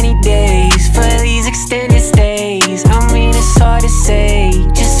 how many days for these extended stays? I mean, it's hard to say,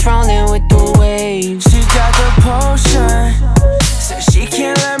 just rolling with the waves. She got the potion, said she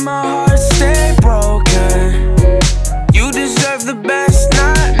can't let my heart stay broken. You deserve the best,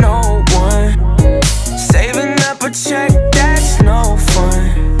 not no one.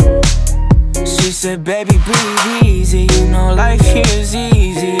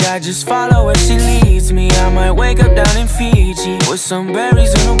 I just follow where she leads me. I might wake up down in Fiji with some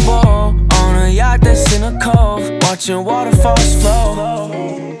berries in a bowl, on a yacht that's in a cove, watching waterfalls flow.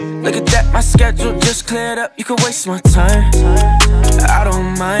 Look at that, my schedule just cleared up. You could waste my time, I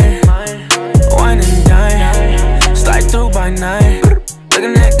don't mind. Wine and dine, slide through by night.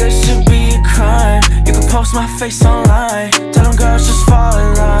 Looking at this should be a crime. You can post my face online, tell them girls just fall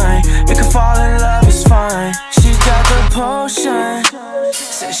in line. We can fall in love, it's fine. She got the potion,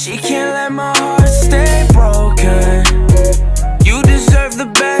 says she can't let my heart stay broken. You deserve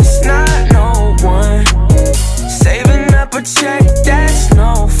the best, not no one. Saving up a check, that's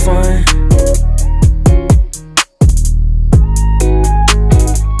no fun.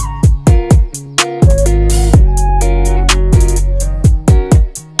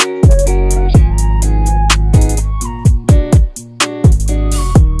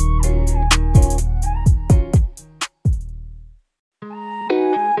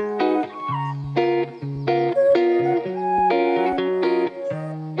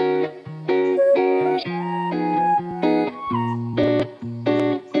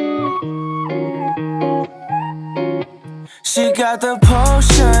 She got the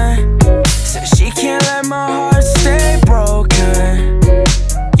potion, says she can't let my heart stay broken.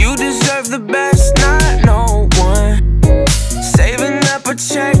 You deserve the best, not no one. Saving up a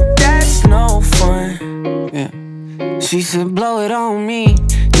check, that's no fun. Yeah. She said blow it on me,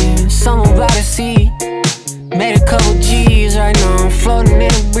 yeah, something about the sea. Made a couple G's, right now I'm floating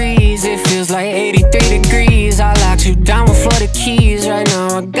in a breeze. It feels like 83 degrees. I locked you down with Florida Keys. Right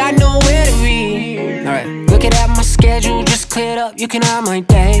now I got nowhere to be. Alright, looking at my schedule just cleared up. You can have my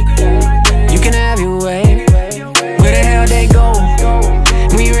day, you can have your way. Where the hell they go?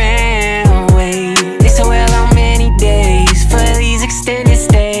 We ran away. They said well how many days for these extended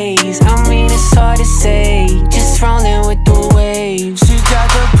stays? I mean it's hard to say, just rolling with the waves. She got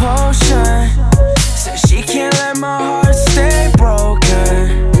the potion, says she can't let my heart stay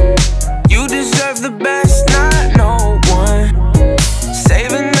broken. You deserve the best, not no one.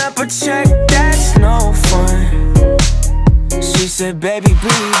 Saving up a check, that's no fun. She said baby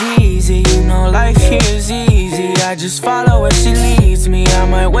breathe easy, you know life here is easy. I just follow where she leads me. I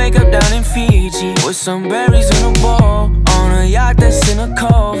might wake up down in Fiji with some berries in a bowl, on a yacht that's in a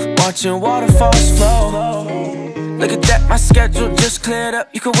cove, watching waterfalls flow. Look at that, my schedule just cleared up.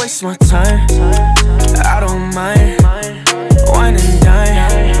 You could waste my time, I don't mind. Wine and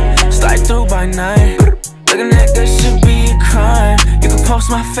dine, slide through by night. Looking at this should be a crime. You can post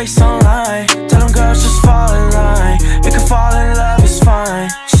my face online, tell them girls just fall in line. We can fall in love, it's fine.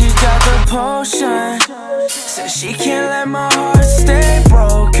 She got the potion, says she can't let my heart stay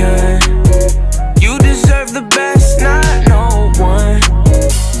broken. You deserve the best, not no one.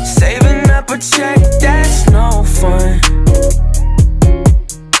 Saving up a check, that's no fun.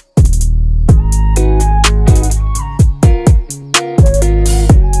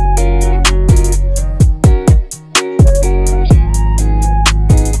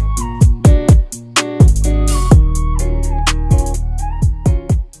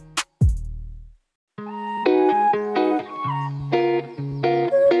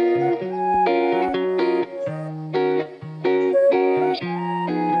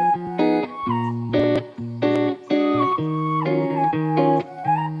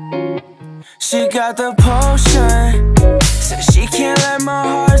 She got the potion, says she can't let my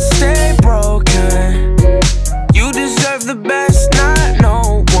heart stay broken. You deserve the best, not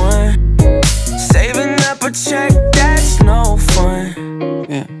no one. Saving up a check, that's no fun.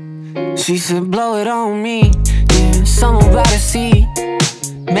 Yeah. She said blow it on me, yeah, something about the sea.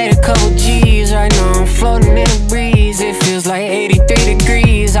 Made a couple G's, right now I'm floating in a breeze. It feels like 83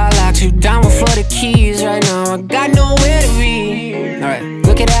 degrees. I locked you down with Florida Keys. Right now I got nowhere to be. Alright,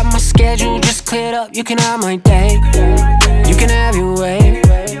 looking at my schedule just cleared up. You can have my day, you can have your way.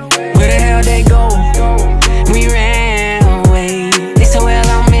 Where the hell they go? We ran away. They said well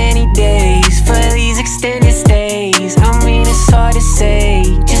how many days for these extended stays? I mean it's hard to say,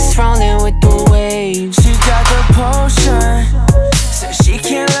 just rolling with the waves. She got the potion, says she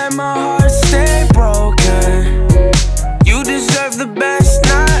can't let my heart stay broken. You deserve the best,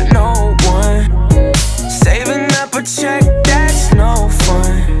 not no one. Saving up a check, that's no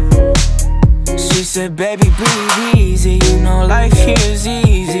fun. She said baby breathe easy, you know life here is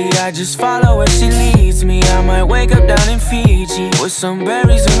easy. I just follow where she leads me. I might wake up down in Fiji with some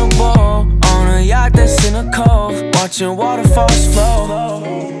berries in a bowl, on a yacht that's in a cove, watching waterfalls flow.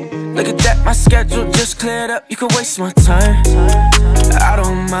 Look at that, my schedule just cleared up. You could waste my time, I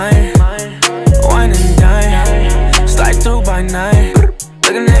don't mind. Wine and dine, slide through by night.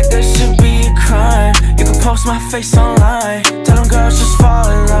 Looking at this should be a crime. You can post my face online, tell them girls just fall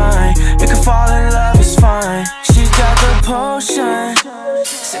in line.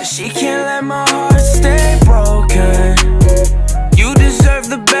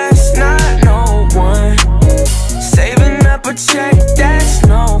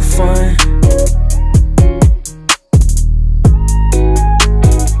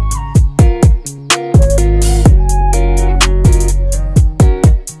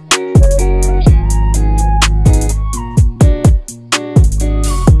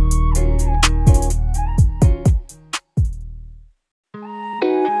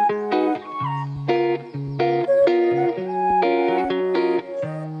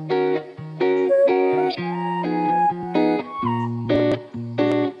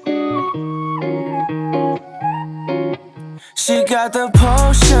 She got the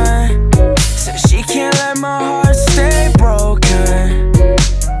potion. Said she can't let my heart stay broken.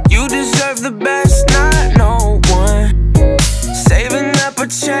 You deserve the best, not no one. Saving up a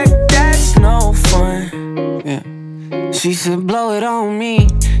check, that's no fun. Yeah. She said blow it on me.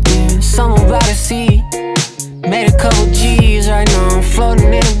 Yeah, someone about to see. Made a couple G's, right now I'm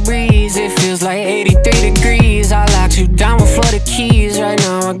floating in the breeze. It feels like 83 degrees. I locked you down with Florida keys. Right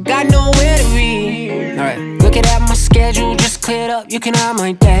now I got nowhere to be. Alright, looking at my schedule, just cleared up. You can have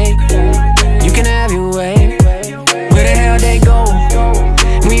my day, you can have your way. Where the hell they go?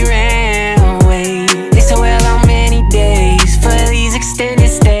 We ran away. They said well how many days for these extended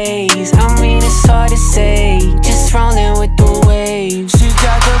stays? I mean it's hard to say, just rolling with the waves. She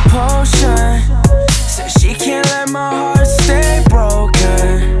got the potion. Said she can't let my heart stay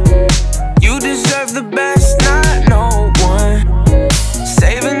broken. You deserve the best, not no one.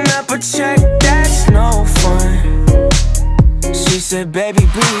 Saving up a check, that's no fun. She said baby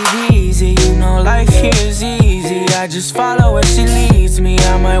breathe easy, you know life here is easy. I just follow where she leads me.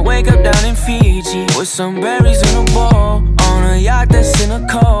 I might wake up down in Fiji with some berries in a bowl, on a yacht that's in a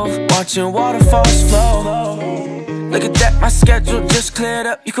cove, watching waterfalls flow. Look at that, my schedule just cleared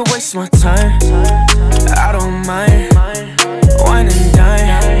up. You can waste my time, I don't mind. Wine and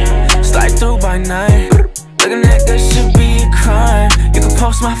dine, slide through by 9. Looking at this should be a crime. You can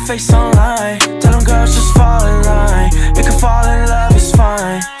post my face online, tell them girls just fall in line. We can fall in love, it's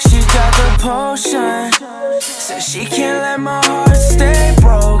fine. She got the potion. Said she can't let my heart stay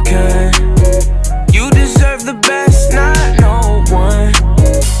broken. You deserve the best, not no one.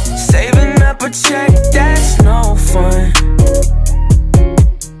 Saving up a check, that's no fun.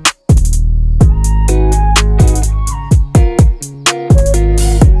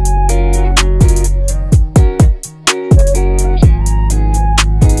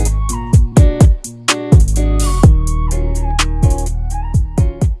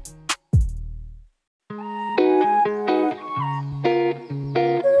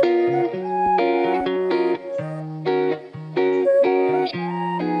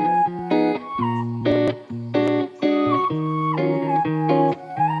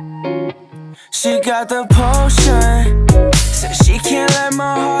 She got the potion. Said she can't let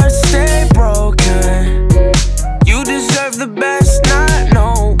my heart stay broken. You deserve the best, not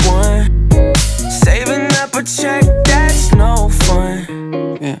no one. Saving up a check, that's no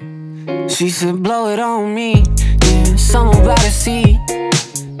fun. Yeah. She said blow it on me. Yeah, someone about to see.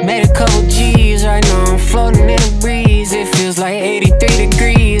 Made a couple G's, right now I'm floating in the breeze. It feels like 83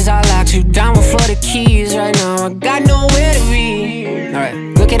 degrees. I locked you down with Florida keys. Right now I got nowhere to be. Alright,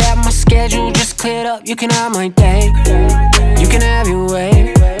 looking at my schedule, just cleared up. You can have my day, you can have your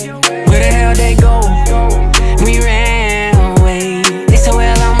way. Where the hell they go? We ran away. They said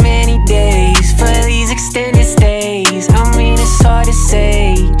well how many days for these extended stays? I mean it's hard to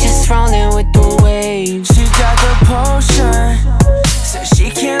say, just rolling with the waves. She got the potion. Said she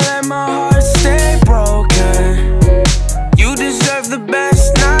can't let my heart stay broken. You deserve the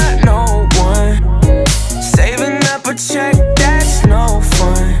best, not no one. Saving up a check, that's no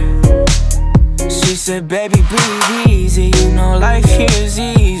fun. She said baby breathe easy, you know life here is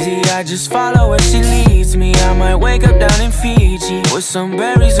easy. I just follow where she leads me. I might wake up down in Fiji with some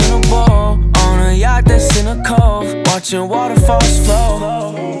berries in a bowl, on a yacht that's in a cove, watching waterfalls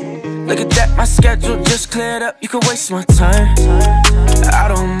flow. Look at that, my schedule just cleared up. You can waste my time, I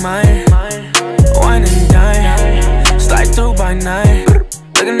don't mind. Wine and dine, slide through by 9.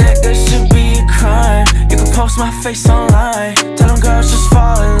 Looking at this should be a crime. You can post my face online, tell them girls just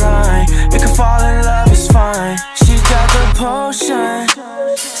fall in line. We can fall in love, it's fine. She got the potion.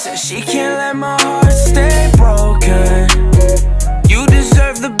 Said she can't let my heart stay broken. You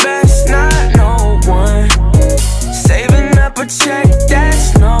deserve the best, not no one. Saving up a check,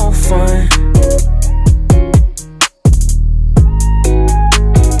 that's no fun.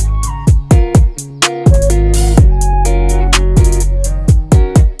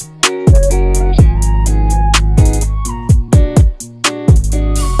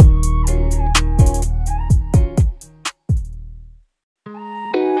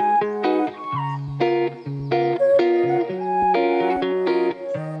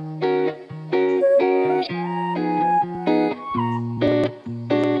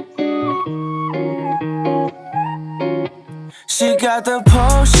 She got the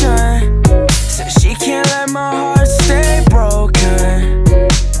potion. Said she can't let my heart stay broken.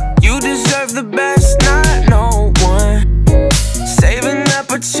 You deserve the best, not no one. Saving up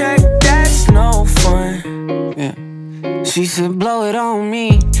a check, that's no fun. Yeah. She said blow it on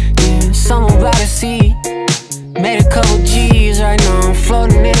me. Yeah, someone about to see. Made a couple G's, right now I'm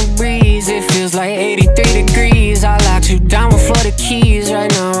floating in the breeze. It feels like 83 degrees. I locked you down with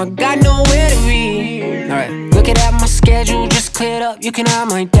can have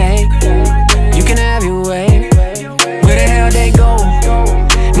my day, you can have your way. Where the hell they go?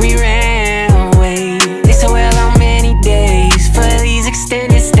 We ran away. They said, well, how many days for these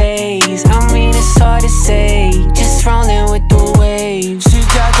extended stays? I mean, it's hard to say, just rolling with the waves. She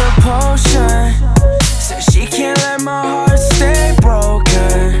got the potion, said she can't let my heart stay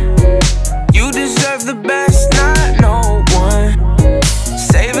broken. You deserve the best, not no one.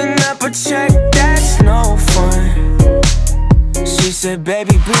 Saving up a check, that's no fun. She said,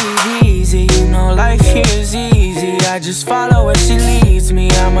 baby, breathe easy, you know life here is easy. I just follow where she leads me.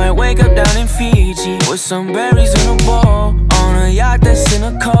 I might wake up down in Fiji with some berries in a bowl, on a yacht that's in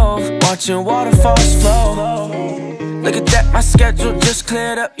a cove, watching waterfalls flow. Look at that, my schedule just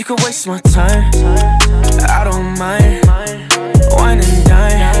cleared up. You could waste my time, I don't mind. Wine and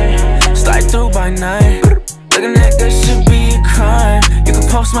dine, slide through by night. Looking at that should be a crime. You can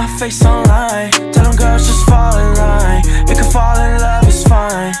post my face online, tell them girls just fall in line. You can fall in love, it's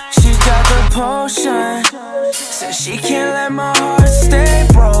fine. She got the potion, said she can't let my heart stay